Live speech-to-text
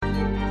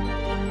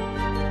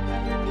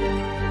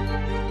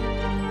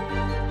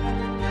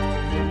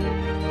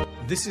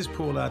This is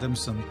Paul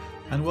Adamson,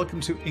 and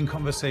welcome to In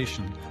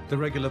Conversation, the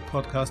regular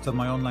podcast of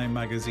my online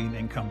magazine,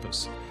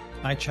 Encompass.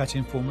 I chat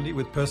informally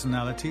with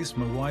personalities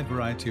from a wide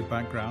variety of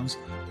backgrounds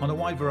on a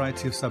wide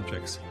variety of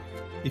subjects.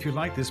 If you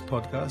like this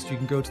podcast, you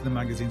can go to the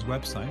magazine's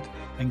website,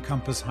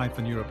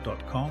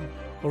 encompass-europe.com,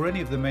 or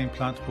any of the main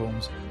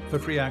platforms for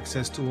free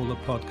access to all the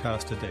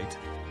podcasts to date.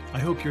 I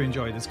hope you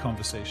enjoy this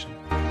conversation.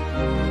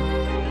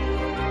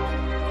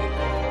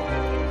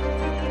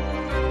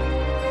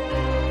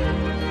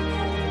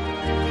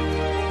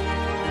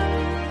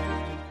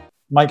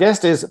 My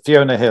guest is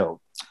Fiona Hill.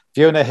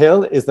 Fiona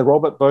Hill is the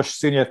Robert Bush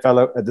Senior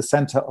Fellow at the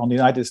Center on the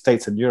United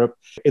States and Europe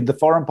in the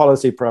Foreign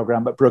Policy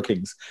Program at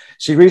Brookings.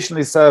 She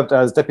recently served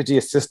as Deputy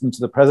Assistant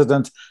to the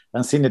President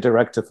and Senior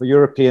Director for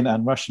European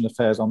and Russian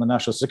Affairs on the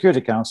National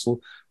Security Council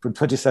from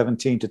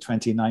 2017 to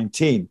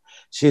 2019.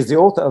 She is the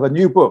author of a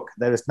new book,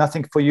 There Is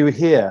Nothing for You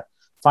Here,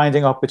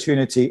 Finding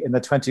Opportunity in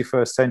the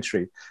 21st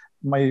Century.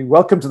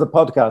 Welcome to the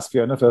podcast,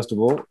 Fiona, first of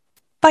all.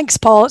 Thanks,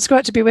 Paul. It's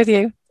great to be with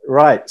you.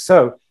 Right.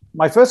 So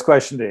my first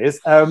question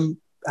is,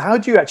 how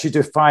do you actually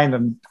define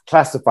and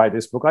classify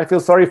this book? I feel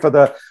sorry for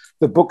the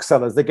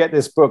booksellers. They get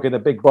this book in a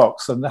big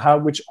box, and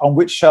on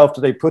which shelf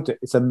do they put it?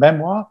 It's a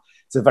memoir.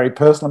 It's a very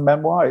personal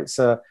memoir. It's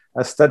a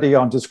study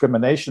on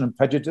discrimination and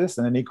prejudice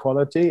and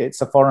inequality.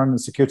 It's a foreign and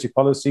security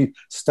policy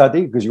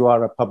study because you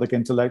are a public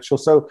intellectual.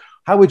 So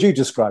how would you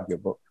describe your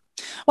book?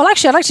 Well,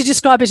 actually, I'd like to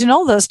describe it in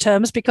all those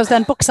terms because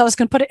then booksellers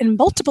can put it in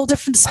multiple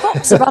different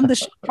spots around the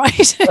shop,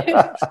 right?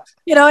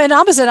 In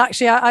Amazon,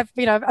 actually, I've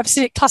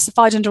seen it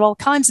classified under all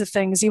kinds of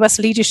things: U.S.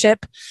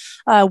 leadership,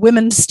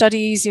 women's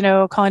studies,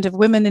 kind of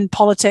women in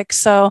politics.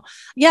 So,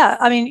 yeah,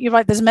 I mean, you're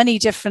right. There's many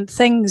different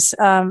things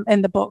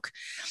in the book,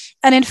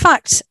 and in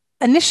fact,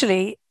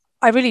 initially,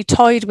 I really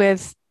toyed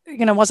with,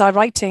 was I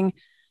writing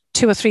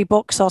 2 or 3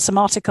 books or some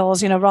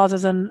articles, rather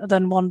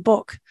than one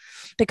book,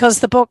 because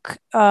the book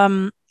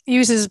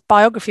uses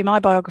my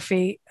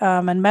biography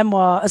and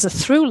memoir as a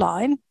through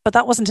line, but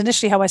that wasn't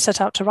initially how I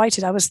set out to write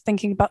it. I was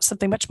thinking about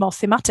something much more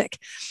thematic.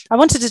 I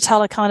wanted to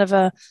tell a kind of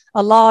a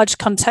large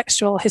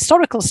contextual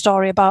historical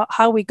story about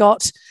how we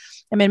got,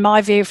 in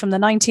my view, from the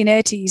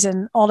 1980s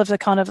and all of the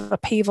kind of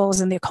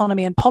upheavals in the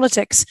economy and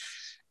politics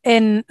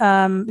in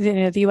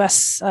the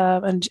US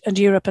and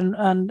Europe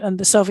and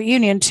the Soviet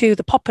Union to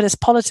the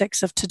populist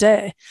politics of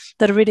today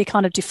that are really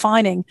kind of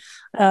defining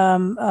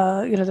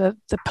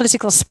the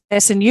political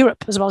space in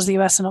Europe as well as the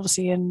US and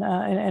obviously in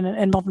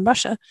modern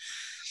Russia.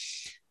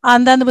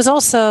 And then there was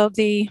also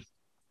the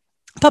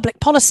public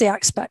policy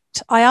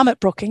aspect. I am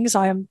at Brookings.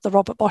 I am the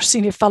Robert Bosch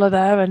Senior Fellow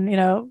there. And,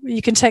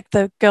 you can take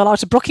the girl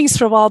out of Brookings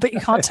for a while, but you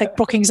can't take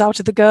Brookings out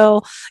of the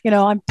girl.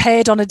 I'm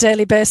paid on a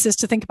daily basis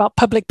to think about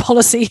public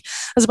policy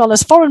as well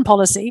as foreign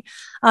policy.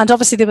 And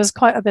obviously there was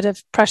quite a bit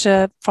of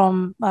pressure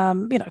from,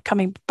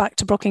 coming back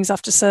to Brookings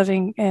after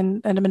serving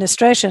in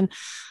administration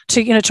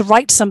to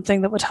write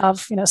something that would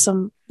have,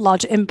 some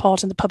large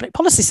import in the public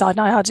policy side.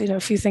 And I had, a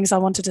few things I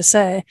wanted to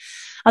say.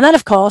 And then,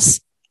 of course,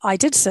 I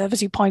did serve,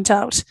 as you point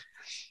out,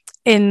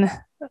 in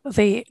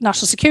the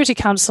National Security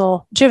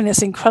Council during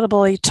this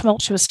incredibly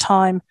tumultuous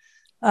time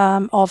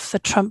of the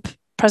Trump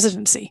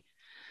presidency.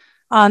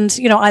 And,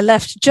 I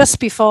left just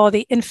before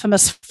the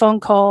infamous phone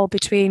call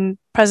between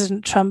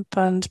President Trump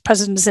and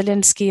President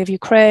Zelensky of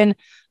Ukraine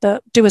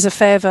that do us a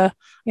favor,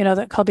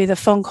 that could be the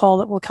phone call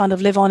that will kind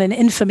of live on in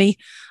infamy,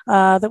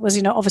 that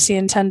was, obviously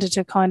intended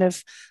to kind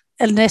of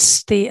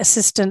enlist the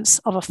assistance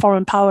of a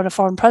foreign power and a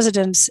foreign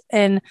president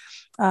in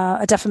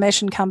a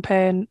defamation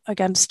campaign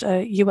against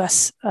a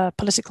US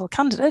political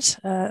candidate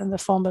in the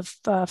form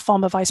of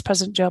former Vice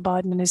President Joe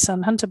Biden and his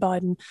son Hunter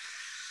Biden.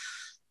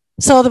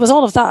 So there was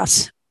all of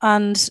that.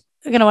 And,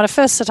 when I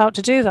first set out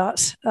to do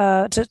that,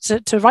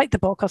 to write the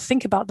book or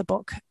think about the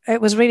book,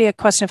 it was really a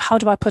question of how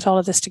do I put all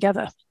of this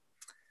together?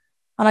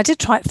 And I did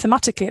try it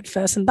thematically at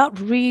first, and that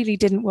really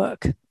didn't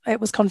work. It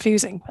was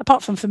confusing,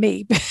 apart from for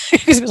me,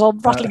 because it was all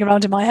rattling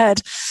around in my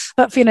head.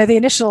 But for, the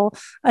initial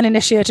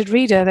uninitiated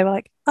reader, they were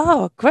like,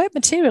 oh, great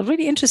material,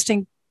 really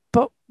interesting,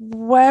 but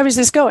where is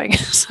this going?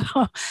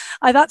 So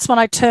that's when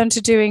I turned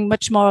to doing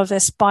much more of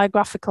this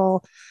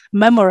biographical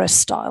memoirist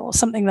style,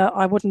 something that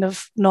I wouldn't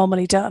have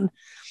normally done.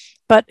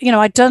 But,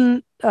 I'd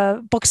done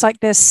books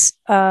like this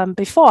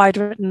before. I'd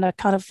written a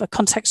kind of a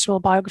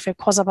contextual biography, a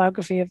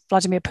quasi-biography of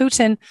Vladimir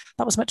Putin.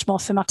 That was much more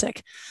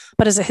thematic.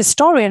 But as a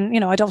historian,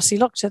 I'd obviously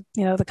looked at,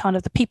 the kind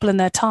of the people in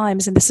their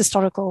times in this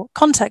historical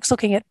context,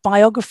 looking at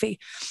biography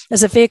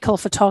as a vehicle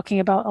for talking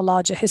about a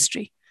larger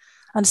history.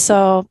 And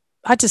so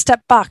I had to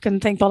step back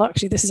and think, well,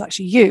 actually, this is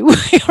actually you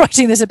you're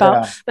writing this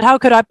about, but how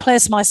could I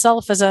place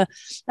myself as a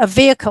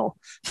vehicle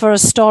for a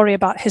story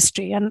about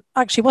history? And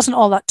actually, it wasn't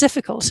all that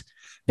difficult.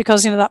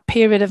 Because, that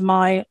period of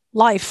my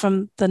life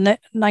from the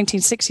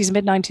 1960s,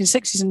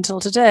 mid-1960s until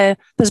today,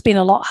 there's been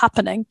a lot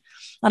happening.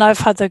 And I've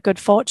had the good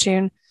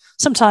fortune,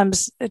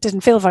 sometimes it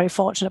didn't feel very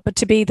fortunate, but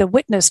to be the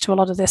witness to a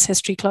lot of this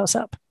history close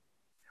up.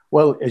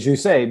 Well, as you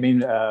say, I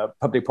mean,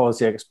 public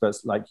policy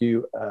experts like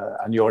you,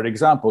 and you're an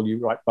example, you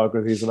write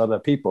biographies of other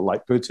people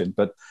like Putin,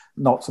 but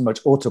not so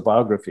much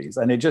autobiographies.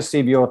 And it just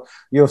seemed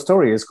your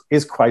story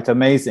is quite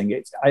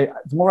amazing.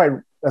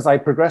 As I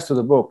progress through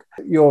the book,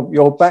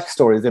 your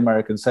backstory, as the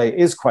Americans say,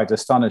 is quite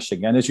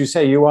astonishing. And as you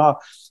say, you are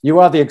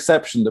the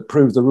exception that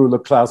proves the rule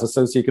of class of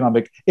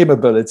socioeconomic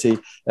immobility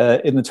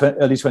in the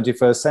early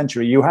 21st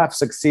century. You have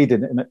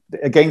succeeded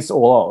against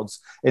all odds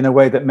in a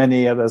way that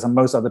many others and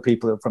most other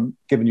people, from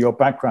given your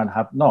background,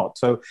 have not.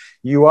 So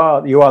you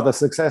are the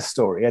success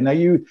story. And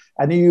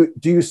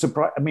do you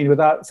surprise? I mean,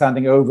 without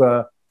sounding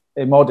over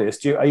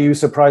immodest, are you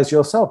surprised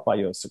yourself by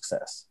your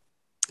success?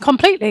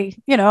 Completely.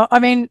 You know, I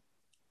mean,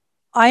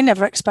 I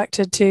never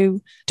expected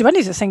to do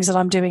any of the things that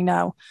I'm doing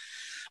now.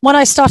 When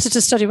I started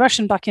to study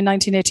Russian back in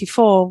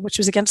 1984, which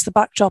was against the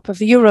backdrop of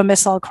the Euro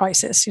missile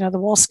crisis, you know, the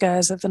war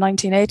scares of the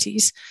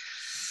 1980s,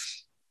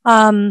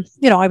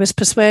 you know, I was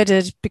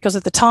persuaded because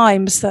of the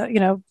Times that, you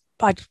know,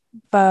 I'd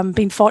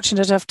been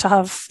fortunate enough to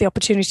have the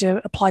opportunity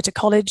to apply to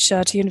college,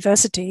 to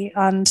university.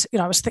 And, you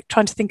know, I was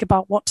trying to think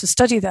about what to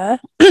study there.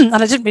 And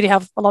I didn't really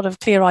have a lot of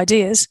clear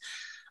ideas.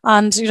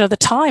 And, you know, the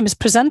Times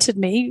presented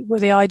me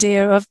with the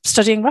idea of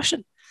studying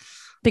Russian.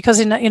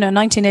 Because in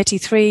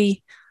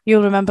 1983,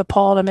 you'll remember,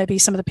 Paul, and maybe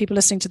some of the people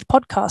listening to the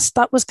podcast,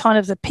 that was kind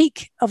of the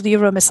peak of the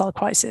Euro missile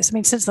crisis. I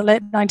mean, since the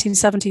late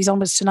 1970s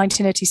onwards to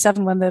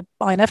 1987, when the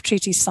INF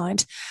Treaty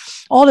signed,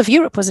 all of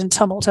Europe was in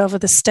tumult over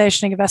the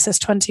stationing of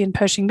SS-20 and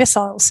Pershing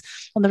missiles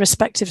on the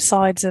respective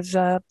sides of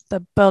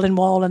the Berlin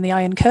Wall and the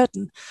Iron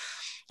Curtain.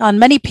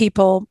 And many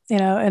people, you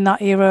know, in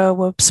that era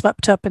were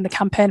swept up in the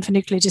campaign for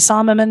nuclear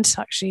disarmament,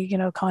 actually, you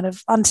know, kind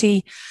of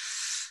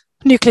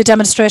anti-nuclear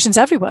demonstrations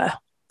everywhere.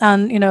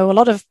 And, you know, a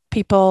lot of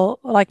people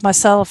like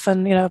myself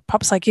and, you know,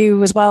 perhaps like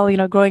you as well, you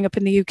know, growing up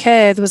in the UK,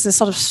 there was this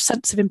sort of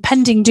sense of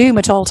impending doom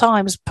at all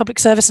times, public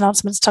service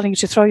announcements telling you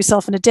to throw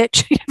yourself in a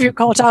ditch if you're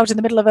caught out in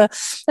the middle of a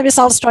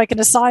missile strike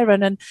and a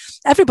siren. And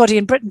everybody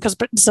in Britain, because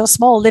Britain's so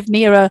small, lived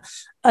near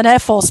an Air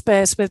Force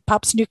base with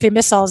perhaps nuclear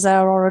missiles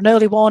there or an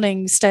early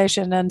warning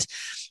station. And,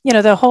 you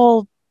know, the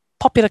whole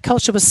popular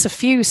culture was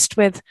suffused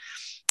with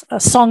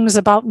songs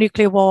about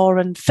nuclear war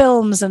and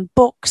films and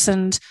books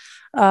and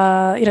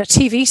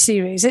TV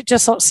series. It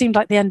just sort of seemed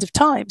like the end of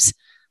times.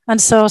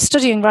 And so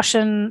studying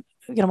Russian,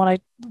 you know, when I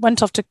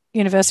went off to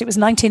university, it was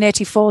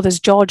 1984. There's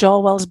George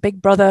Orwell's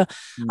Big Brother.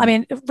 I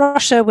mean,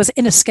 Russia was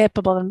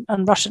inescapable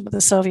and Russian with the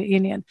Soviet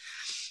Union.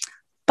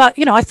 But,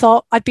 you know, I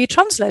thought I'd be a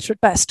translator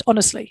at best,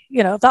 honestly.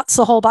 You know, that's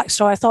the whole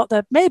backstory. I thought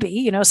that maybe,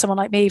 you know, someone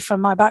like me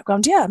from my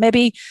background,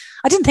 maybe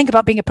I didn't think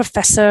about being a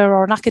professor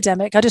or an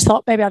academic. I just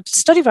thought maybe I'd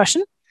study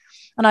Russian.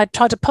 And I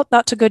tried to put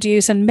that to good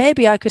use, and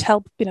maybe I could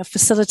help, you know,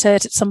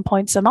 facilitate at some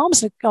point some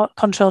arms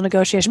control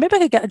negotiation. Maybe I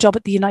could get a job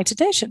at the United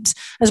Nations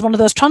as one of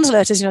those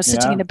translators, you know,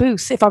 sitting in a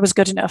booth if I was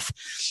good enough.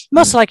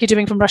 Most likely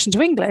doing from Russian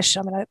to English.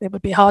 I mean, it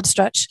would be a hard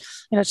stretch,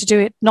 you know, to do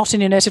it not in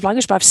your native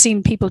language, but I've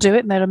seen people do it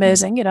and they're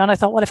amazing, you know. And I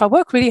thought, well, if I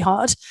work really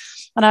hard,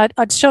 and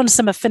I'd shown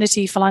some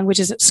affinity for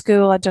languages at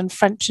school, I'd done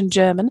French and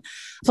German.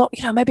 I thought,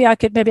 you know, maybe I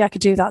could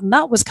do that, and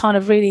that was kind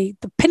of really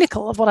the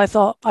pinnacle of what I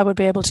thought I would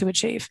be able to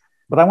achieve.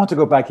 But I want to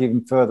go back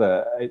even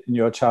further in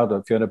your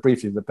childhood, Fiona,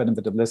 briefly, the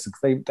benefit of listeners.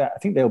 I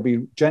think they'll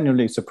be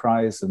genuinely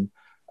surprised and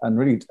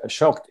really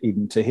shocked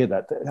even to hear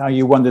that, how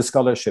you won this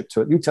scholarship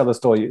to it. You tell the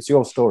story, it's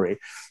your story,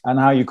 and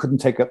how you couldn't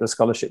take up the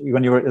scholarship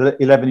when you were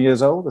 11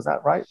 years old, is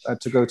that right?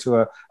 To go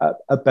to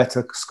a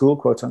better school,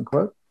 quote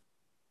unquote?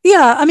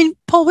 Yeah, I mean,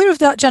 Paul, we're of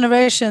that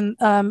generation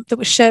that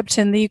was shaped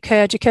in the UK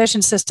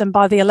education system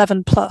by the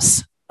 11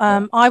 plus.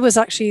 I was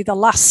actually the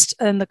last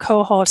in the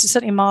cohort,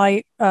 certainly in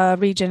my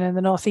region in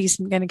the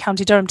northeast in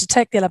County Durham, to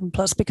take the 11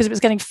 plus because it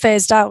was getting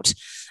phased out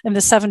in the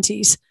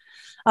 70s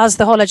as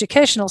the whole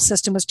educational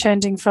system was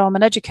changing from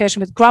an education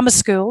with grammar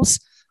schools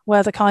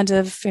where the kind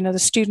of, you know, the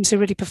students who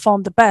really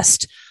performed the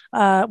best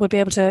would be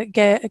able to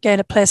gain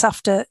a place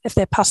after if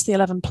they passed the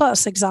 11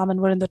 plus exam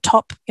and were in the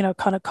top, you know,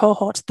 kind of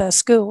cohort of their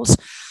schools.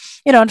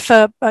 You know, and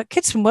for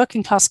kids from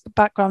working class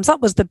backgrounds, that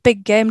was the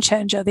big game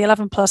changer, the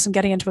 11 plus and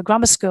getting into a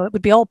grammar school. It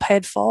would be all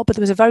paid for, but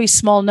there was a very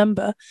small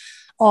number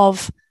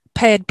of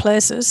paid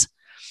places.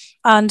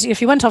 And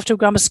if you went off to a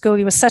grammar school,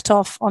 you were set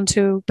off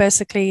onto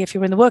basically, if you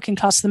were in the working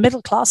class, the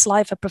middle class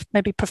life,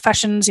 maybe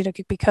professions, you know,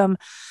 could become,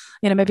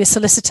 you know, maybe a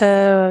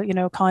solicitor, you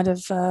know, kind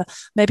of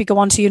maybe go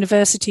on to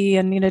university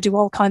and, you know, do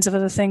all kinds of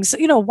other things,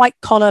 you know,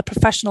 white collar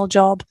professional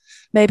job,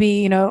 maybe,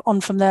 you know, on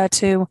from there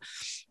to,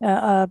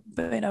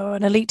 you know,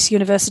 an elite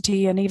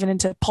university and even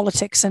into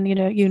politics and, you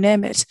know, you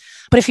name it.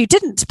 But if you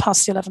didn't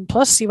pass the 11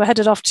 plus, you were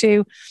headed off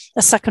to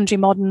a secondary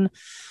modern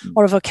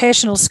or a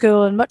vocational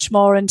school and much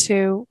more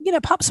into, you know,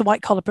 perhaps a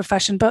white collar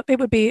profession, but it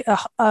would be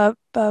a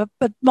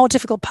more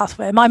difficult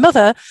pathway. My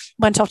mother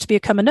went off to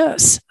become a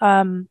nurse.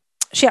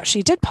 She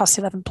actually did pass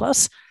the 11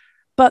 plus,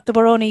 but there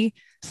were only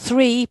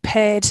 3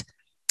 paid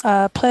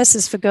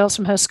places for girls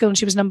from her school, and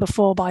she was number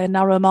 4 by a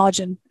narrow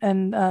margin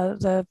in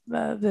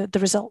the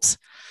results.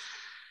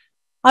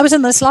 I was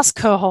in this last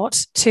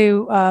cohort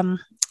to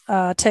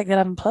take the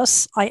 11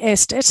 plus. I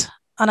aced it,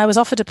 and I was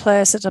offered a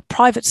place at a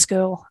private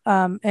school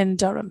in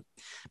Durham.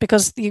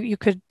 because you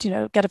could,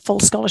 get a full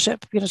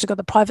scholarship, to go to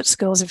the private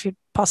schools if you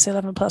pass the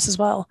 11 plus as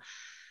well.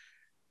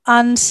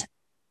 And,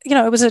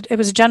 it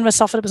was a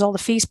generous offer. It was all the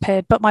fees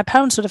paid, but my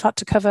parents would have had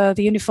to cover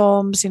the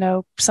uniforms,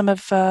 some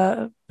of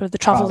the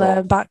travel there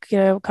and back,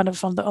 kind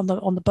of on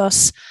the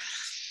bus,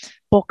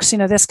 books,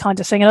 this kind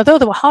of thing. And although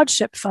there were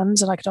hardship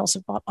funds and I could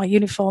also buy my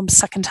uniforms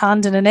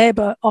secondhand and a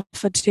neighbour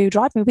offered to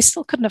drive me, we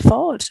still couldn't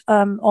afford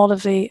all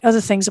of the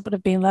other things that would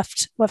have been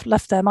left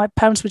there. My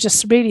parents were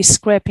just really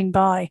scraping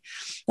by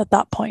at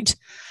that point.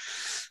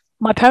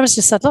 My parents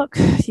just said, look,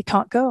 you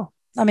can't go.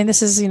 I mean,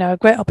 this is, a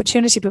great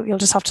opportunity, but you'll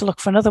just have to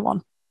look for another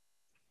one.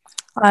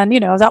 And,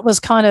 that was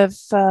kind of,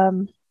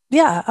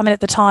 at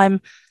the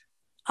time,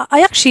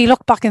 I actually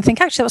look back and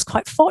think, actually, I was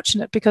quite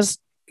fortunate because,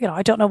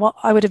 I don't know what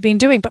I would have been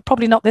doing, but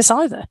probably not this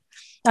either.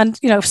 And,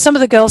 some of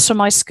the girls from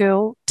my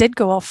school did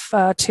go off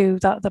to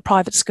the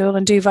private school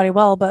and do very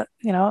well. But,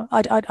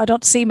 I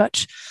don't see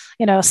much,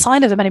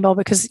 sign of them anymore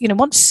because,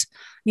 once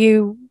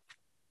you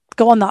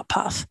go on that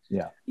path,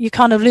 you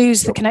kind of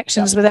lose the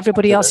connections with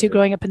everybody else who's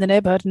growing up in the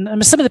neighborhood.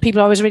 And some of the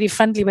people I was really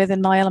friendly with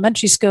in my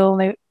elementary school,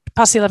 and they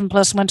passed the 11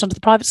 plus and went on to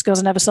the private schools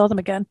and never saw them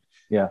again.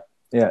 Yeah,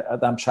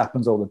 that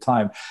happens all the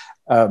time.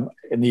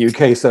 In the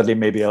UK, certainly,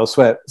 maybe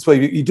elsewhere. So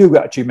you do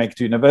actually make it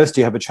to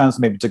university, you have a chance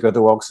maybe to go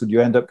to Oxford, you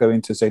end up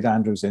going to St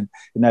Andrews in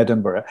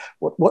Edinburgh.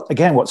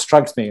 What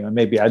strikes me, and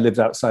maybe I lived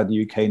outside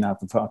the UK now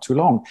for far too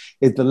long,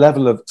 is the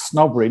level of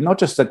snobbery, not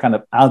just the kind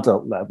of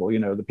adult level,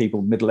 the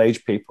people,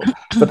 middle-aged people,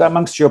 but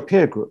amongst your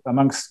peer group,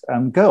 amongst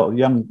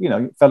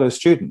young, fellow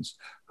students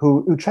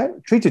who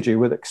treated you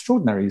with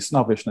extraordinary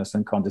snobbishness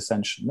and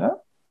condescension.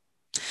 No?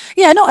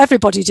 Yeah, not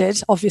everybody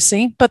did,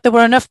 obviously, but there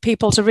were enough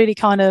people to really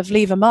kind of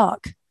leave a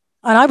mark.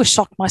 And I was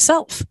shocked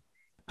myself.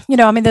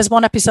 There's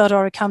one episode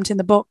or account in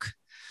the book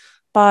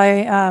by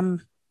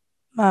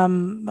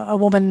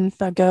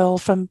a girl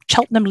from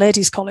Cheltenham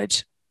Ladies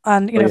College.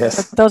 And,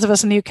 for those of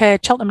us in the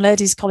UK, Cheltenham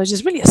Ladies College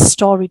is really a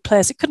storied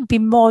place. It couldn't be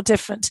more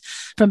different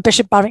from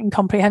Bishop Barrington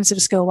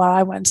Comprehensive School where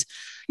I went.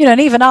 And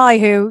even I,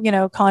 who,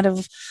 kind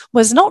of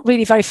was not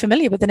really very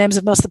familiar with the names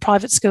of most of the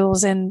private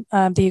schools in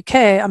the UK.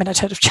 I mean, I'd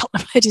heard of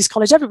Cheltenham Ladies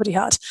College, everybody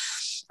had.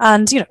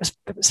 And, it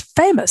was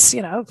famous,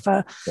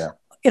 for... Yeah.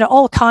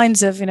 All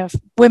kinds of,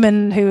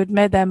 women who had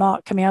made their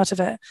mark coming out of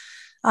it.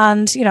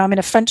 And, I'm in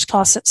a French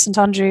class at St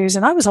Andrews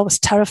and I was always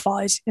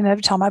terrified,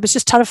 every time. I was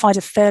just terrified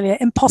of failure,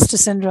 imposter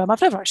syndrome.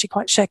 I've never actually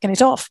quite shaken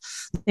it off,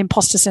 the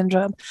imposter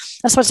syndrome.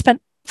 That's why I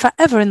spent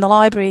forever in the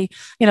library,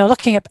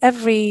 looking up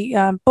every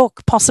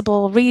book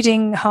possible,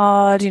 reading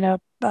hard,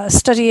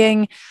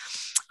 studying.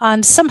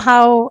 And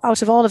somehow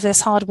out of all of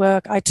this hard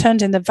work, I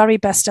turned in the very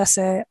best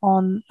essay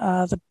on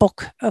the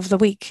book of the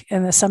week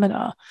in the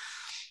seminar.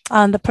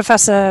 And the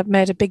professor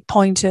made a big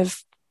point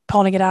of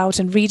calling it out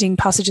and reading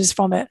passages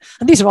from it.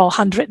 And these are all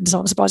handwritten, so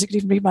I'm surprised you could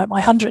even read my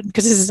handwritten,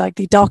 because this is like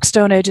the dark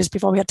stone ages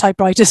before we had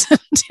typewriters and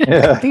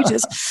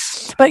computers.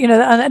 But,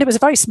 and it was a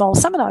very small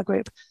seminar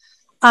group.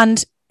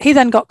 And he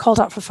then got called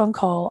out for a phone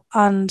call,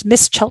 and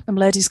Miss Cheltenham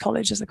Ladies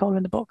College, as they call her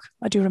in the book,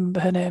 I do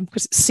remember her name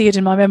because it's seared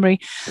in my memory,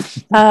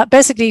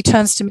 basically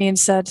turns to me and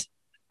said,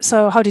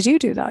 so how did you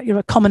do that? You're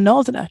a common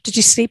northerner. Did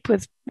you sleep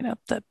with,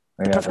 the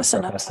professor?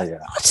 And I was like,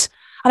 what?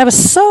 And I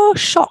was so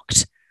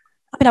shocked.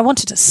 I mean, I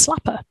wanted to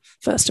slap her,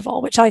 first of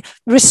all, which I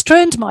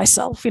restrained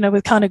myself,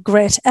 with kind of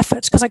great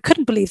effort, because I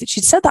couldn't believe that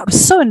she'd said that. I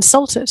was so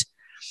insulted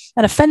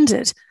and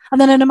offended.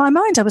 And then in my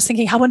mind, I was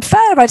thinking how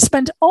unfair. I'd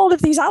spent all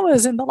of these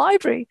hours in the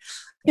library.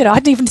 I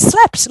hadn't even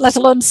slept, let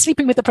alone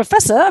sleeping with the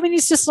professor. I mean,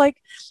 it's just like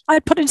I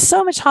had put in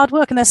so much hard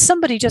work, and there's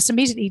somebody just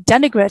immediately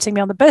denigrating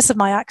me on the basis of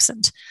my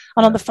accent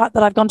and on the fact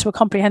that I've gone to a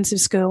comprehensive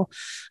school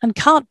and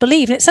can't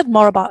believe. And it said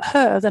more about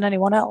her than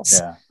anyone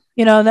else. Yeah.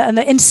 And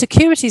the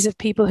insecurities of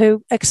people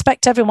who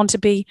expect everyone to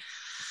be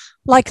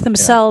like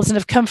themselves and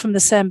have come from the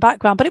same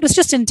background. But it was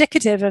just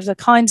indicative of the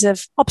kinds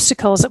of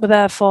obstacles that were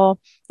there for,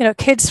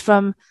 kids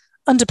from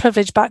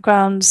underprivileged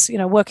backgrounds,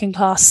 working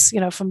class,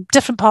 from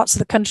different parts of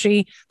the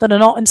country that are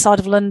not inside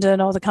of London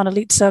or the kind of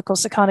elite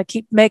circles to kind of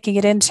keep making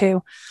it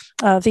into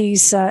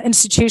these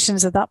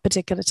institutions at that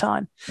particular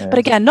time. Yeah. But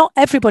again, not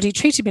everybody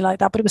treated me like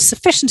that, but it was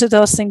sufficient of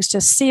those things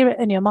to sear it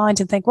in your mind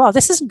and think, wow,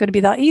 this isn't going to be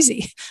that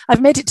easy.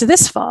 I've made it to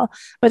this far,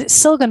 but it's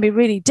still going to be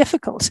really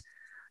difficult,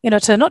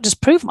 to not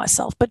just prove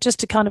myself, but just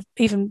to kind of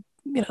even,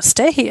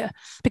 stay here,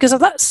 because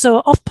that's so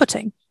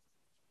off-putting.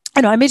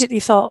 I immediately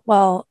thought,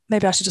 well,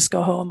 maybe I should just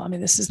go home. I mean,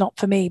 this is not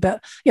for me.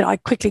 But, I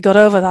quickly got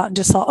over that and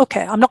just thought,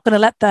 okay, I'm not going to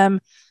let them,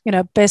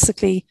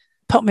 basically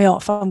put me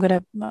off. I'm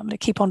going to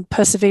keep on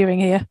persevering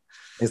here.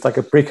 It's like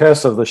a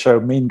precursor of the show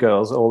Mean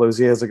Girls all those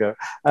years ago.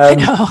 I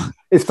know.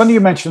 It's funny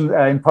you mentioned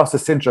imposter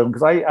syndrome,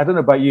 because I don't know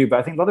about you, but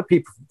I think a lot of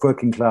people from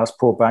working class,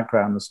 poor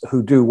backgrounds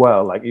who do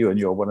well, like you, and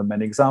you're one of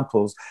many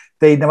examples,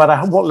 they, no matter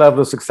what level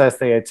of success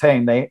they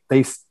attain, they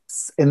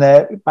in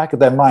their back of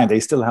their mind, they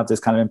still have this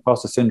kind of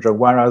imposter syndrome,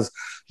 whereas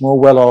more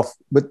well-off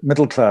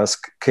middle-class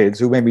kids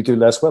who maybe do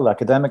less well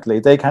academically,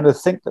 they kind of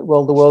think that,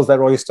 well, the world's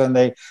their oyster,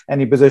 and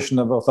any position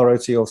of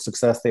authority or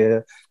success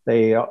they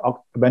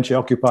eventually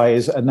occupy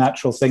is a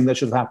natural thing that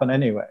should happen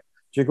anyway.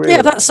 Do you agree?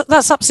 Yeah,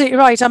 that's absolutely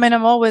right. I mean,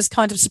 I'm always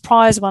kind of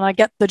surprised when I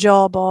get the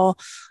job, or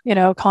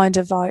kind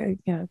of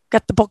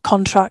get the book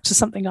contract or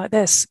something like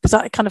this, because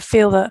I kind of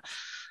feel that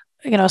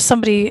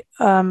somebody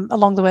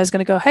along the way is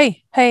going to go,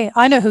 hey,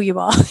 I know who you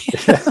are.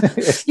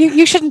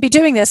 you shouldn't be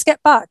doing this.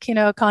 Get back,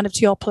 kind of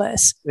to your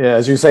place. Yeah,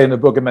 as you say in the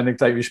book, many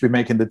times you should be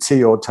making the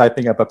tea or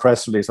typing up a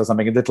press release or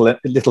something, a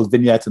little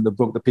vignette in the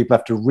book that people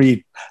have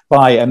to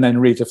buy and then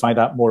read to find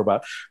out more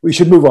about. We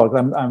should move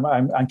on.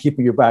 I'm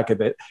keeping you back a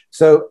bit.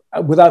 So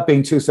without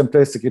being too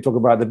simplistic, you talk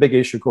about the big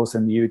issue, of course,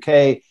 in the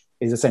UK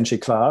is essentially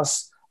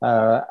class.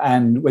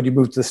 And when you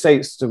moved to the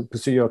States to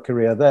pursue your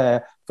career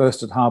there,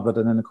 first at Harvard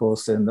and then, of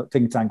course, in the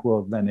think tank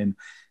world, then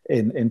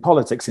in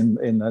politics,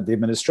 in the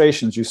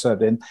administrations you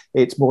served in,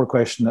 it's more a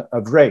question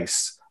of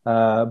race.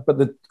 But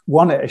the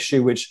one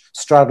issue which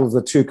straddles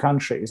the two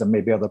countries and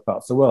maybe other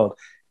parts of the world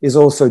is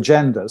also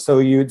gender.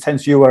 So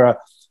since you were,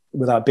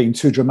 without being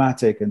too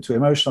dramatic and too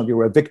emotional, you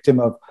were a victim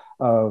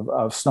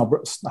of snob.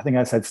 I think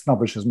I said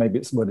snobbish, as maybe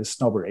its word is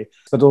snobbery,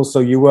 but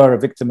also you were a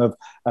victim of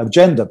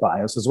gender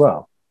bias as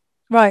well.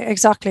 Right,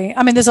 exactly.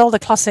 I mean, there's all the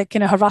classic,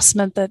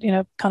 harassment that,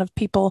 kind of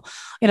people,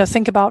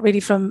 think about really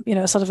from,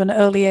 sort of an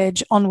early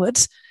age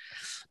onwards.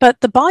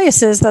 But the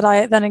biases that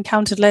I then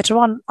encountered later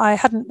on, I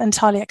hadn't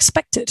entirely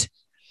expected.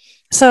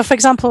 So, for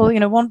example,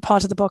 one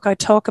part of the book, I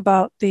talk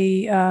about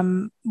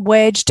the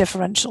wage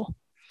differential.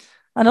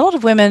 And a lot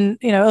of women,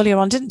 earlier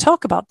on didn't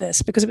talk about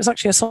this because it was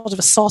actually a sort of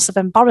a source of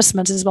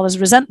embarrassment as well as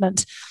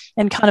resentment,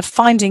 and kind of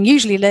finding,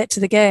 usually late to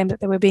the game,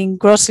 that they were being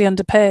grossly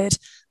underpaid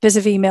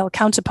vis-a-vis male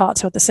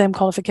counterparts who had the same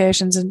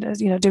qualifications and,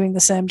 doing the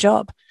same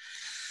job.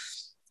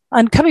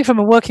 And coming from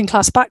a working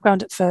class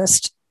background at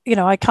first,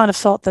 I kind of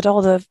thought that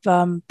all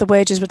the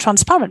wages were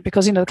transparent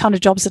because, the kind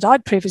of jobs that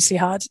I'd previously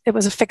had, it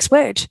was a fixed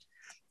wage,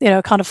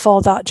 kind of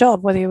for that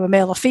job, whether you were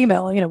male or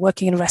female,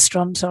 working in a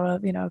restaurant or,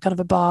 kind of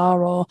a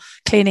bar or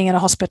cleaning in a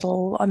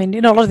hospital. I mean,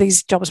 a lot of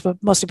these jobs were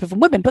mostly from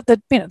women, but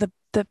the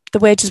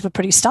wages were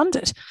pretty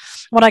standard.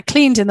 When I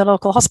cleaned in the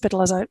local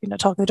hospital, as I,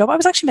 talked the job, I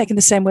was actually making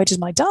the same wage as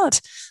my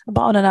dad,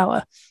 about on an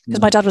hour,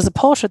 because my dad was a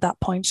porter at that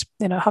point,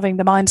 having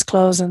the mines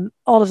closed, and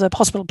all of the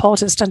hospital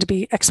porters tend to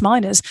be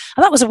ex-miners.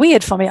 And that was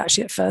weird for me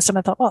actually at first. And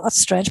I thought, well, that's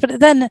strange. But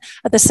then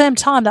at the same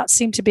time, that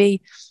seemed to be,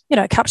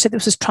 it captured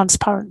this was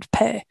transparent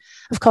pay.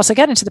 Of course, I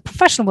get into the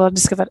professional world and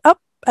discovered,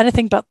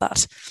 anything but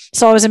that.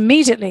 So I was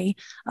immediately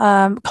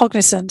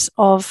cognizant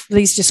of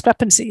these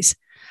discrepancies.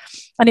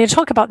 And you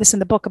talk about this in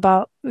the book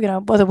about,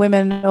 other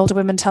women, older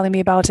women telling me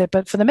about it.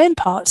 But for the main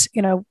part,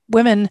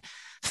 women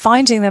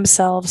finding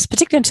themselves,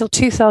 particularly until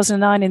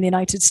 2009 in the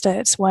United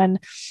States, when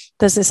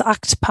there's this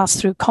act passed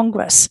through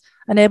Congress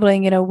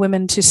enabling,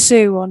 women to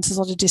sue and to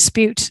sort of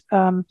dispute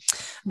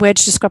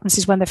wage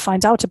discrepancies when they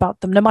find out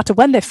about them, no matter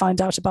when they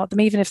find out about them,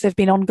 even if they've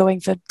been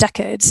ongoing for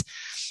decades.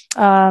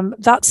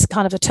 That's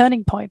kind of a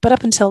turning point. But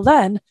up until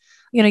then,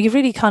 you're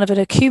really kind of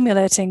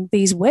accumulating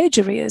these wage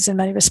arrears in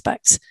many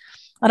respects.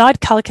 And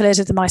I'd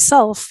calculated it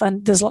myself,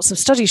 and there's lots of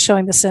studies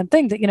showing the same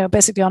thing, that,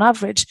 basically on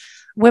average,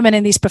 women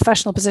in these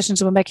professional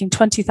positions were making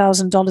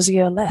 $20,000 a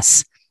year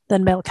less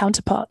than male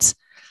counterparts.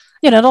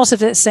 And also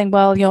it's saying,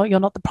 well, you're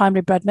not the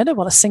primary breadwinner.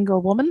 Well, a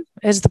single woman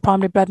is the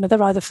primary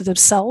breadwinner either for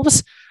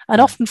themselves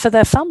and often for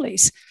their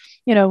families,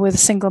 with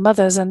single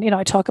mothers. And,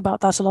 I talk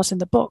about that a lot in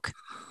the book.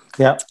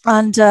 Yeah.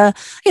 And,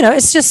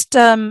 it's just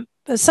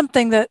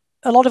something that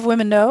a lot of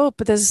women know,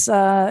 but there's,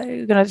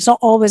 it's not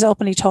always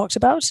openly talked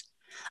about.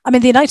 I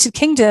mean, the United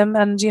Kingdom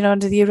and,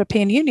 under the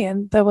European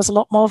Union, there was a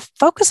lot more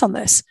focus on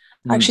this,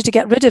 actually, to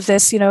get rid of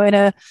this, in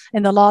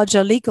the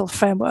larger legal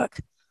framework.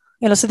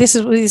 So these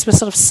were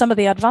sort of some of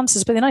the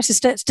advances, but the United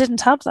States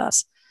didn't have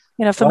that,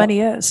 for many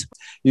years.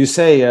 You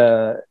say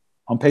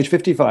on page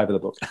 55 of the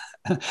book,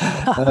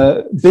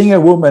 being a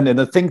woman in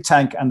the think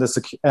tank and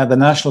the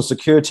national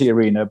security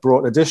arena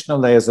brought additional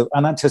layers of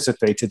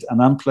unanticipated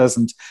and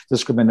unpleasant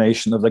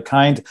discrimination of the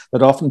kind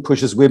that often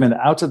pushes women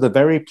out of the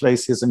very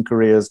places and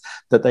careers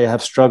that they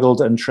have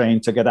struggled and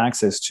trained to get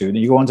access to. And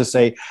you go on to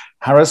say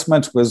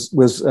harassment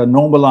was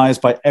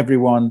normalized by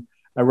everyone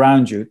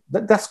around you.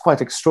 That's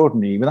quite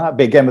extraordinary.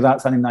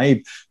 Without sounding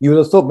naive, you would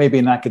have thought maybe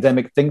in the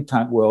academic think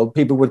tank world,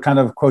 people would kind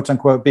of, quote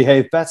unquote,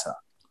 behave better.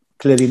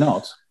 Clearly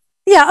not.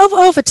 Yeah,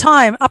 over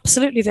time,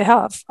 absolutely they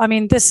have. I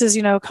mean, this is,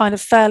 kind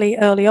of fairly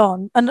early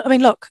on. And I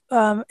mean, look,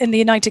 in the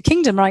United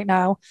Kingdom right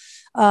now,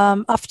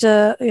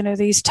 after,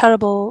 these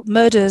terrible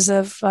murders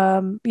of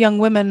young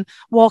women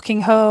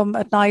walking home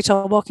at night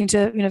or walking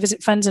to,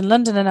 visit friends in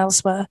London and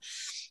elsewhere,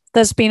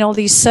 there's been all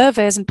these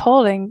surveys and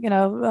polling,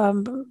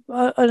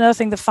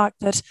 unearthing the fact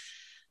that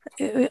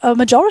a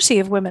majority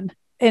of women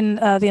in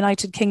the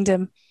United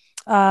Kingdom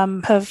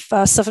have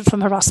suffered from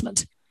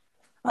harassment.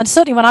 And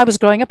certainly when I was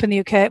growing up in the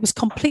UK, it was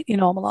completely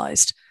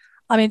normalized.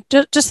 I mean,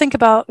 just think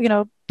about,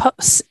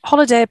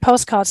 holiday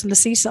postcards from the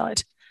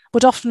seaside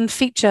would often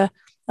feature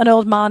an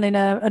old man in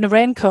a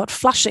raincoat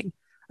flashing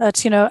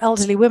at,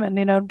 elderly women,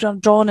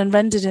 drawn and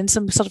rendered in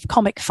some sort of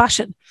comic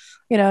fashion,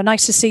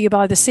 nice to see you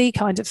by the sea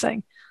kind of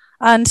thing.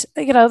 And,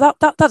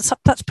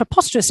 that's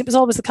preposterous. It was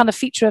always the kind of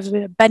feature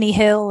of Benny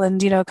Hill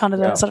and, kind of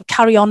the sort of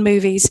Carry On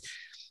movies.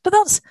 But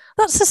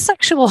that's a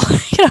sexual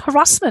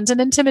harassment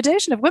and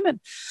intimidation of women.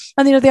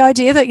 And, the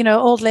idea that,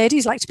 old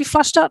ladies like to be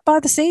flashed out by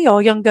the sea,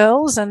 or young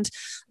girls, and,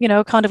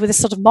 kind of with this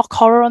sort of mock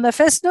horror on their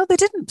face. No, they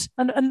didn't.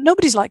 And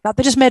nobody's like that.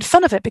 They just made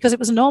fun of it because it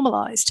was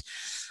normalized.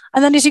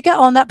 And then as you get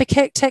on, that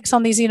takes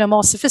on these,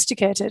 more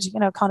sophisticated,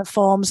 kind of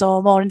forms,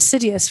 or more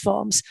insidious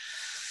forms.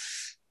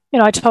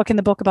 I talk in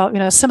the book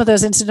about, some of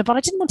those incidents, but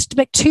I didn't want to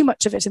make too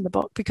much of it in the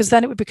book, because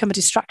then it would become a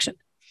distraction.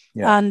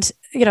 Yeah. And,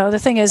 the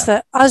thing is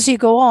that as you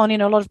go on,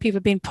 a lot of people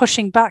have been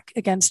pushing back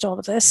against all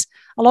of this.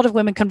 A lot of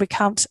women can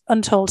recount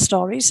untold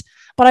stories,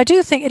 but I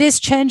do think it is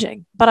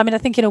changing. But I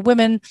think,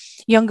 women,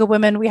 younger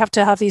women, we have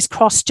to have these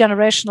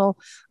cross-generational,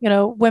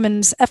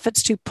 women's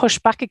efforts to push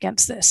back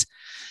against this.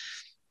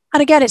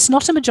 And again, it's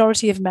not a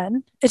majority of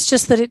men. It's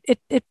just that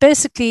it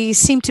basically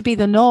seemed to be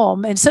the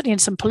norm, and certainly in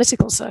some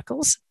political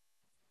circles.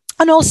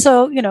 And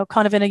also,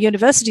 kind of in a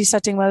university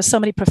setting where so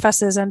many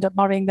professors end up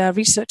marrying their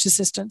research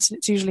assistants.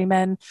 It's usually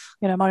men,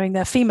 marrying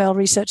their female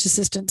research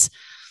assistants.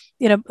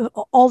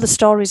 All the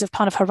stories of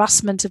kind of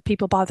harassment of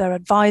people by their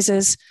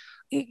advisors.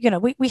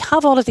 We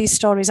have all of these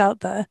stories out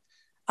there.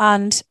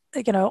 And,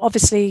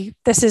 obviously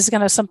this is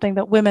something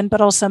that women, but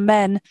also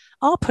men,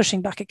 are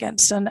pushing back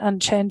against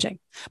and changing.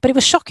 But it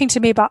was shocking to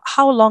me about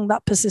how long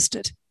that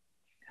persisted.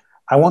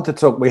 I want to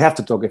talk, we have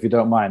to talk, if you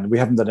don't mind. We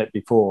haven't done it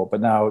before, but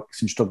now,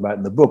 since you talk about it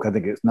in the book, I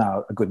think it's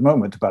now a good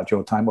moment about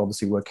your time,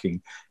 obviously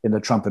working in the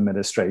Trump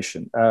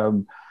administration.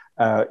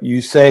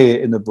 You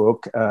say in the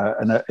book,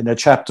 in a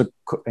chapter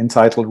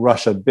entitled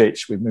Russia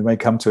Bitch, we may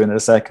come to in a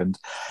second,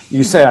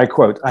 you say, I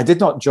quote, "I did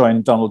not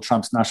join Donald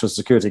Trump's National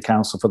Security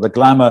Council for the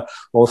glamour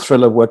or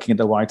thrill of working at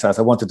the White House.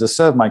 I wanted to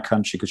serve my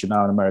country, because you're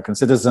now an American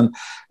citizen,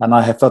 and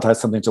I have felt I had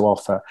something to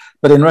offer.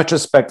 But in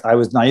retrospect, I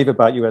was naive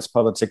about US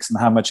politics and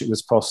how much it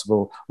was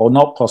possible or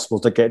not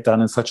possible to get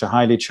done in such a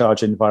highly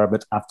charged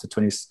environment after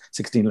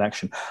 2016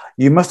 election."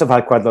 You must have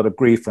had quite a lot of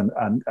grief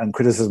and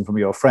criticism from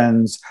your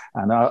friends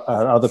and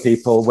other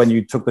people when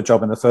you took the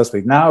job in the first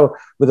week. Now,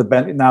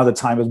 now the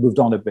time has moved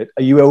on a bit.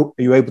 Are you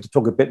able to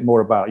talk a bit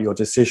more about your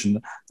decision,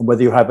 and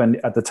whether you have any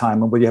at the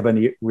time, and whether you have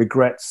any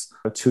regrets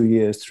 2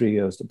 years, 3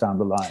 years down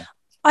the line?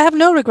 I have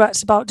no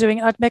regrets about doing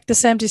it. I'd make the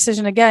same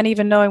decision again,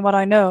 even knowing what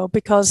I know,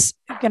 because,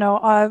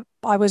 I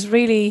was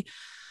really,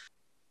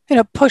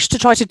 pushed to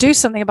try to do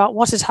something about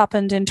what had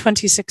happened in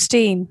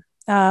 2016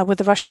 with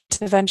the Russian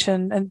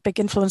intervention and big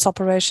influence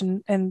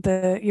operation in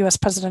the US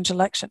presidential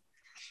election.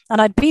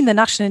 And I'd been the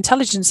national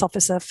intelligence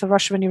officer for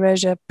Russia and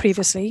Eurasia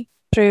previously,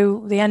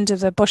 through the end of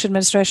the Bush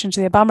administration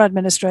to the Obama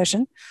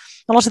administration.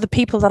 A lot of the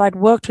people that I'd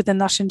worked with in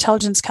the National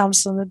Intelligence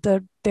Council and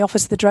the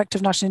Office of the Director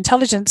of National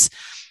Intelligence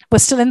were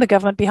still in the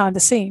government behind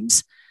the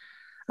scenes.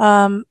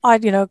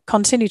 I'd,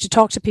 continued to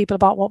talk to people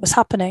about what was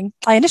happening.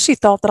 I initially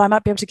thought that I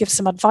might be able to give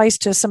some advice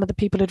to some of the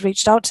people who'd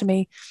reached out to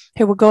me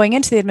who were going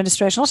into the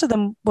administration. A lot of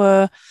them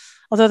were,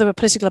 although they were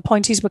political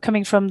appointees, were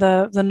coming from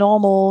the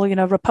normal,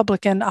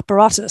 Republican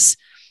apparatus,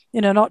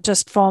 not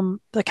just from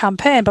the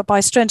campaign, but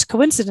by strange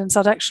coincidence,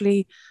 I'd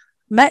actually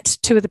met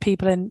two of the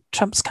people in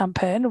Trump's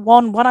campaign.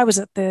 One, when I was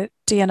at the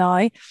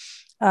DNI,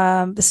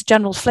 this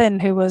General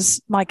Flynn, who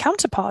was my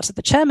counterpart at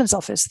the chairman's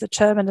office, the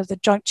chairman of the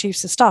Joint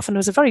Chiefs of Staff, and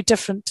was a very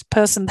different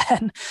person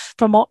then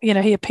from what,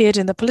 he appeared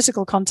in the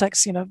political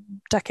context,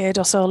 decade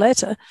or so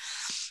later.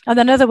 And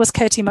then another was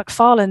Katie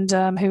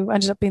McFarland, who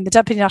ended up being the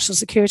Deputy National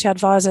Security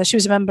Advisor. She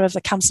was a member of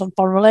the Council on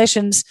Foreign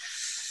Relations.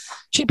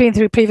 She'd been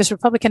through previous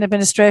Republican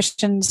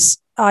administrations.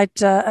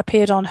 I'd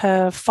appeared on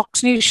her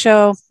Fox News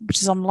show,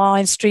 which is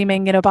online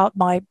streaming, about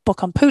my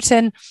book on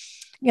Putin,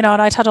 and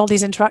I'd had all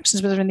these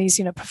interactions with her in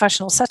these,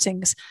 professional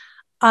settings.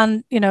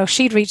 And,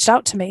 she'd reached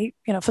out to me,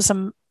 for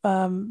some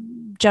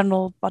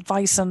general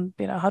advice on,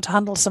 how to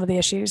handle some of the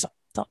issues. I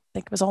don't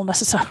think it was all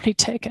necessarily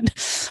taken.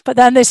 But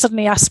then they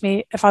suddenly asked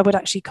me if I would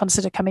actually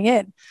consider coming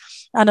in.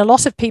 And a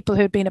lot of people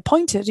who had been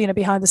appointed,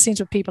 behind the scenes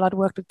were people I'd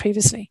worked with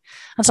previously.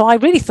 And so I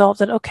really thought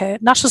that, okay,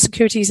 national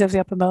security is of the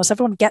uppermost.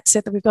 Everyone gets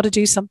it, that we've got to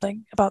do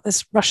something about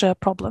this Russia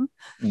problem.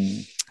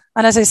 And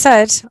as I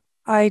said,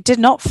 I did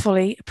not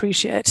fully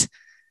appreciate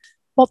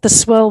what the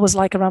swirl was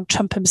like around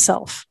Trump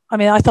himself.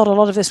 I thought a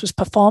lot of this was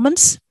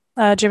performance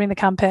during the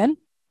campaign.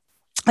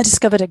 I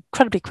discovered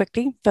incredibly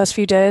quickly, first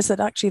few days, that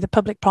actually the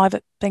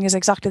public-private thing is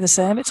exactly the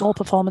same. It's all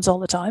performance all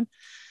the time.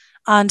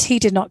 And he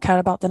did not care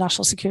about the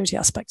national security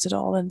aspects at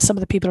all. And some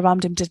of the people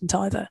around him didn't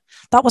either.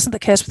 That wasn't the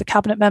case with the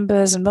cabinet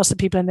members and most of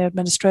the people in the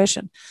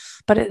administration.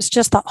 But it's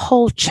just that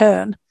whole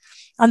churn.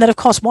 And then, of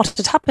course, what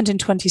had happened in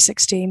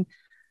 2016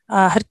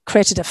 had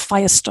created a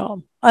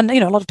firestorm. And,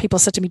 a lot of people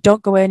said to me,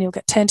 don't go in, you'll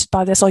get tainted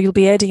by this, or you'll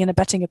be aiding and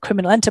abetting a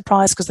criminal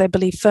enterprise, because they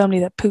believe firmly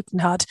that Putin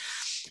had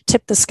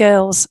tipped the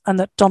scales and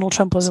that Donald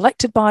Trump was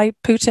elected by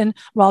Putin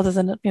rather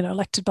than,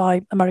 elected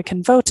by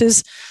American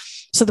voters.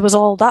 So there was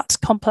all that,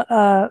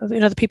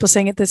 the people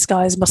saying this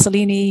guy is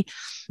Mussolini,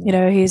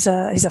 he's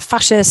a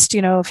fascist,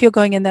 if you're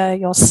going in there,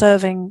 you're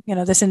serving,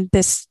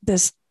 this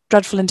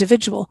dreadful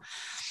individual.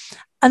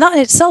 And that in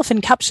itself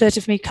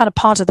encapsulated for me kind of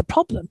part of the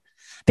problem,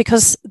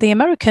 because the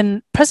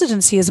American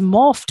presidency has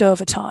morphed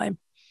over time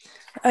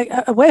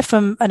away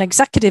from an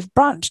executive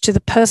branch to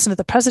the person of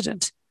the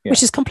president.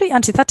 which is completely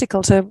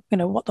antithetical to,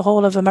 what the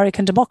whole of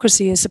American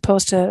democracy is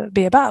supposed to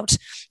be about.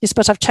 You're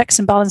supposed to have checks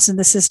and balances in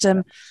the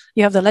system.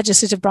 You have the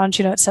legislative branch,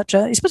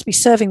 etc. You're supposed to be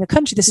serving the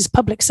country. This is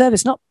public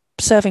service, not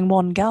serving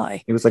one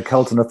guy. It was a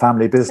cult and a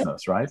family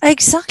business, right?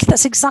 Exactly.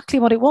 That's exactly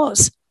what it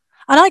was.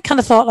 And I kind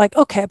of thought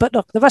okay, but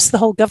look, the rest of the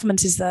whole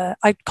government is there.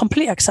 I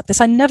completely accept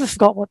this. I never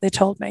forgot what they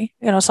told me,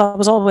 so I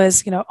was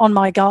always, on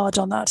my guard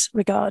on that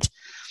regard.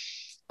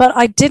 But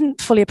I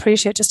didn't fully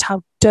appreciate just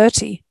how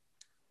dirty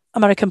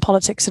American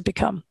politics had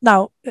become.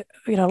 Now, a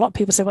lot of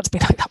people say, well, it's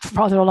been like that for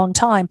rather a long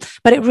time,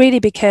 but it really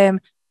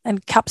became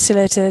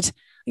encapsulated,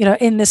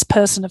 in this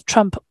person of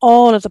Trump,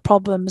 all of the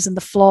problems and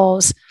the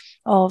flaws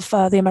of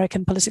the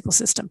American political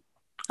system.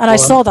 And I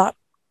saw that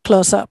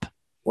close up.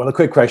 Well, a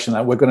quick question.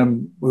 We're going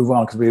to move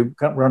on because we're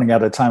running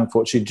out of time,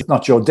 unfortunately.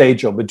 Not your day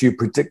job, but do you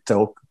predict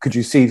or could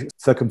you see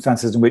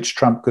circumstances in which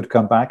Trump could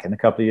come back in a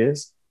couple of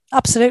years?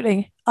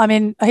 Absolutely. I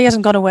mean, he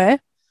hasn't gone away.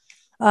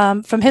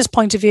 From his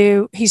point of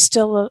view, he's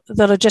still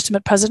the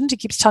legitimate president. He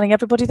keeps telling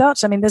everybody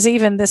that. I mean, there's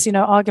even this,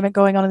 argument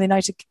going on in the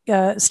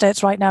United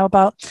States right now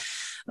about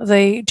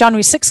the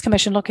January 6th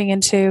Commission looking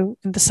into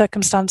the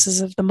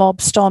circumstances of the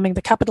mob storming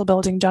the Capitol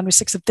building January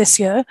 6th of this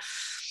year.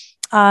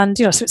 And,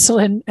 so it's still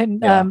in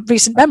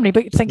recent memory,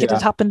 but you'd think it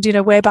had happened,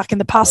 way back in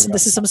the past, and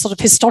this is some sort of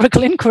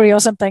historical inquiry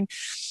or something.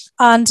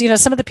 And,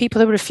 some of the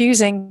people who are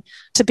refusing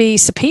to be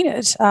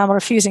subpoenaed or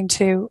refusing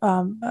to,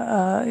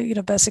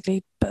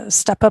 basically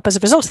step up as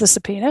a result of the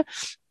subpoena,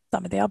 I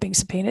mean, they are being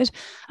subpoenaed,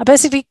 are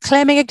basically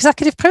claiming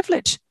executive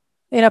privilege,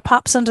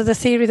 perhaps under the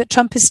theory that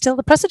Trump is still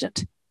the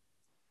president,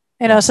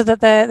 so that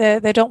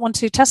they don't want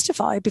to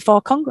testify before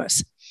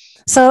Congress.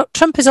 So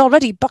Trump is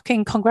already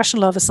bucking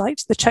congressional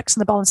oversight, the checks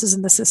and the balances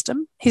in the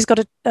system. He's got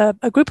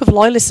a group of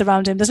loyalists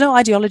around him. There's no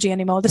ideology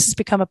anymore. This has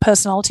become a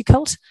personality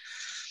cult.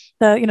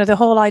 The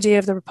whole idea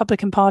of the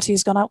Republican Party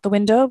has gone out the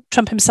window.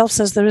 Trump himself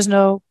says there is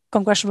no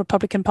congressional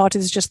Republican Party.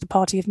 There's just the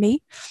party of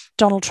me,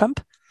 Donald Trump.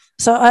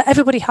 So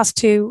everybody has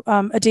to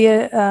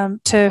adhere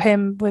to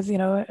him with,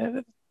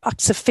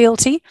 acts of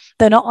fealty.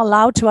 They're not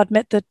allowed to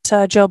admit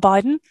that Joe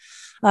Biden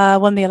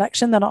won the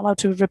election. They're not allowed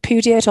to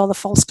repudiate all the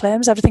false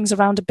claims. Everything's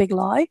around a big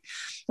lie.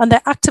 And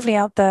they're actively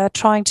out there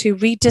trying to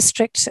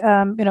redistrict,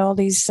 all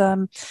these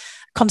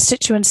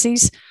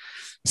constituencies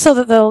so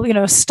that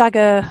they'll,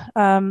 stagger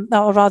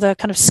or rather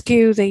kind of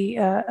skew the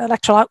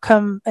electoral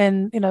outcome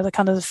in, the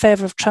kind of the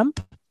favor of Trump.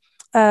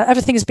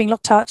 Everything is being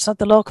looked at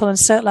the local and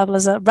state level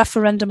as a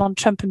referendum on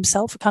Trump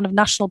himself, a kind of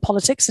national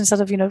politics,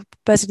 instead of,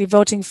 basically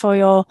voting for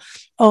your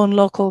own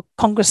local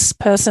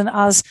congressperson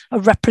as a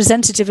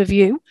representative of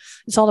you.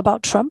 It's all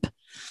about Trump.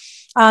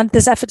 And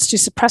there's efforts to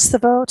suppress the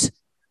vote,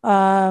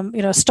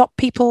 stop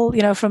people,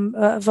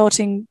 from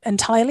voting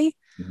entirely.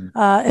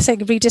 I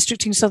think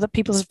redistricting so that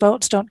people's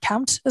votes don't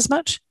count as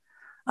much.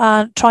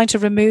 Trying to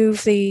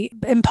remove the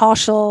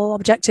impartial,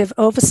 objective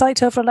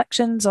oversight over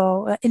elections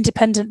or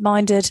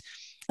independent-minded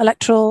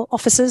electoral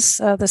officers,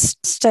 the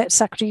state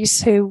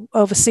secretaries who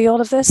oversee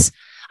all of this.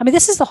 I mean,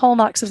 this is the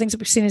hallmarks of things that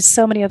we've seen in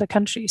so many other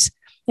countries,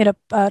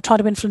 trying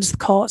to influence the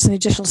courts and the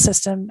judicial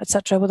system,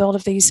 etc., with all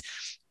of these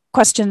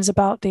questions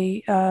about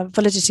the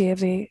validity of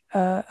the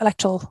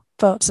electoral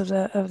votes of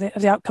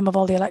the outcome of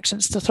all the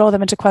elections, to throw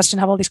them into question,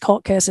 have all these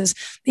court cases,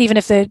 even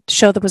if they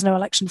show there was no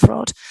election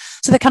fraud.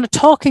 So they're kind of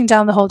talking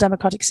down the whole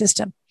democratic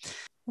system.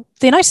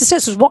 The United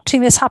States was watching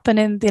this happen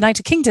in the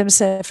United Kingdom,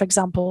 say, for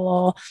example,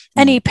 or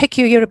any pick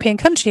your European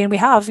country, and we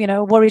have,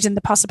 worried in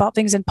the past about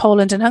things in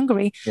Poland and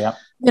Hungary. Yeah.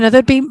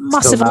 There'd be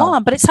massive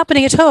alarm, but it's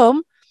happening at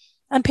home,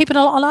 and people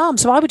are not alarmed.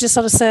 So I would just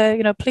sort of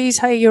say, please,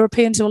 hey,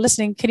 Europeans who are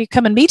listening, can you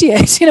come and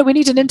mediate? We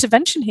need an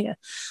intervention here.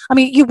 I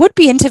mean, you would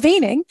be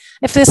intervening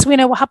if this,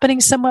 were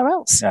happening somewhere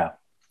else. Yeah.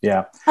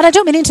 Yeah. And I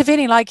don't mean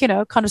intervening like, kind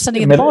of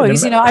sending in the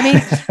boys, I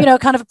mean,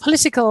 kind of a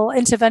political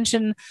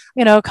intervention,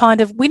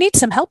 kind of, we need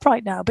some help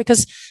right now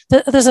because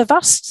there's a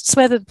vast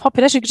swathe of the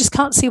population who just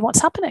can't see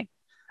what's happening.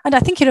 And I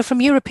think,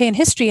 from European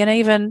history and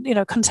even,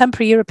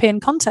 contemporary European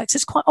context,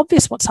 it's quite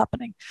obvious what's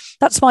happening.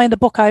 That's why in the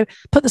book I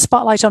put the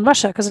spotlight on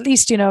Russia, because at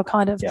least,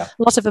 kind of a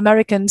lot of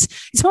Americans,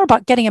 it's more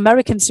about getting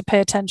Americans to pay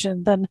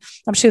attention than,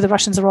 I'm sure the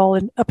Russians are all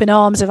up in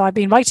arms if I've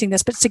been writing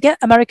this, but to get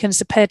Americans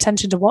to pay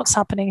attention to what's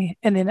happening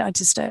in the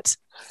United States.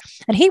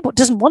 And he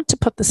doesn't want to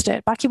put the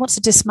state back. He wants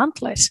to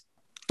dismantle it.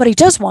 But he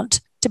does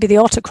want to be the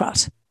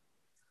autocrat.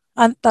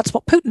 And that's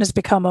what Putin has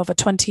become over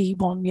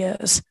 21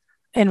 years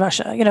in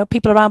Russia.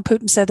 People around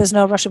Putin say there's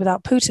no Russia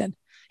without Putin.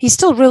 He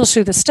still rules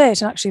through the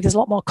state. And actually, there's a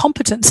lot more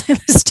competence in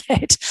the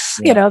state,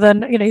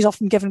 than, he's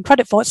often given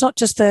credit for. It's not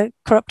just the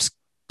corrupt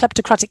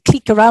kleptocratic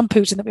clique around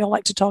Putin that we all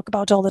like to talk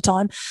about all the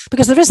time,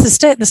 because there is the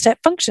state and the state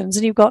functions.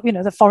 And you've got,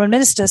 the foreign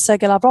minister,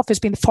 Sergei Lavrov, who's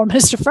been the foreign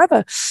minister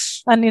forever.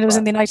 And, was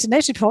in the United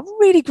Nations before,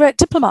 really great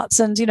diplomats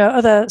and,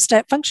 other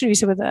state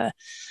functionaries who were there.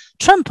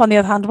 Trump, on the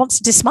other hand, wants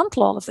to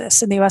dismantle all of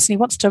this in the US, and he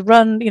wants to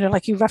run,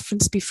 like you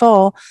referenced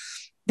before,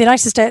 the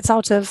United States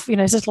out of,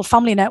 his little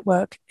family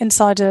network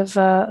inside of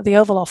the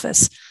Oval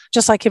Office,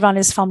 just like he ran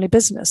his family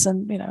business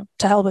and,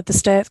 to hell with the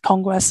state,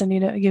 Congress, and,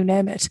 you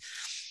name it.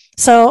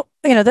 So,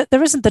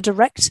 there isn't the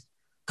direct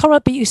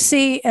corrupt, but you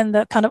see in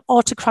the kind of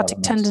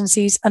autocratic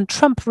tendencies, and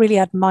Trump really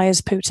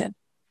admires Putin.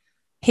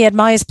 He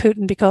admires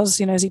Putin because,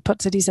 you know, as he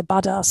puts it, he's a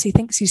badass. He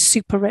thinks he's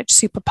super rich,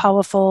 super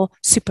powerful,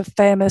 super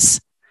famous.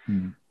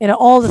 You know,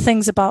 all the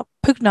things about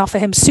Putin are for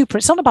him super.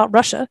 It's not about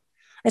Russia.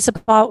 It's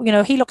about, you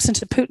know, he looks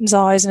into Putin's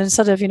eyes, and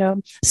instead of, you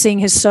know, seeing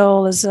his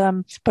soul, as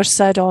Bush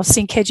said, or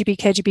seeing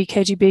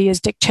KGB, as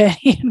Dick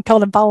Cheney and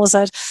Colin Powell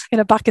said, you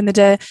know, back in the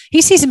day,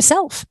 he sees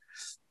himself.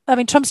 I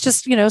mean, Trump's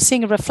just, you know,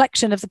 seeing a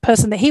reflection of the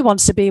person that he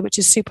wants to be, which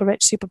is super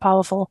rich, super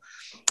powerful,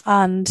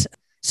 and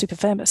super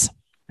famous.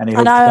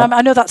 And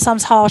I know that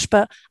sounds harsh,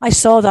 but I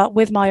saw that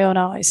with my own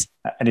eyes.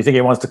 And you think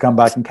he wants to come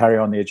back and carry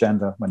on the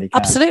agenda when he can?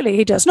 Absolutely,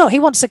 he does. No, he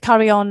wants to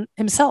carry on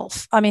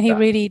himself. I mean, he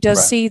really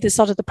does see the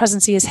sort of the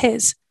presidency as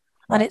his.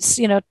 And it's,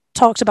 you know,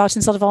 talked about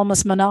in sort of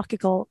almost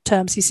monarchical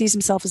terms. He sees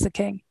himself as the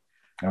king.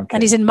 Okay.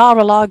 And he's in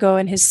Mar-a-Lago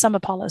in his summer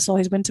palace or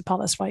his winter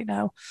palace right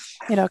now,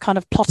 you know, kind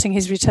of plotting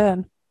his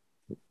return.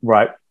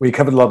 Right. We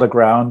covered a lot of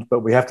ground,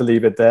 but we have to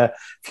leave it there.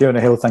 Fiona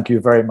Hill, thank you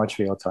very much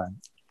for your time.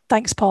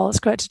 Thanks, Paul. It's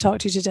great to talk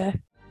to you today.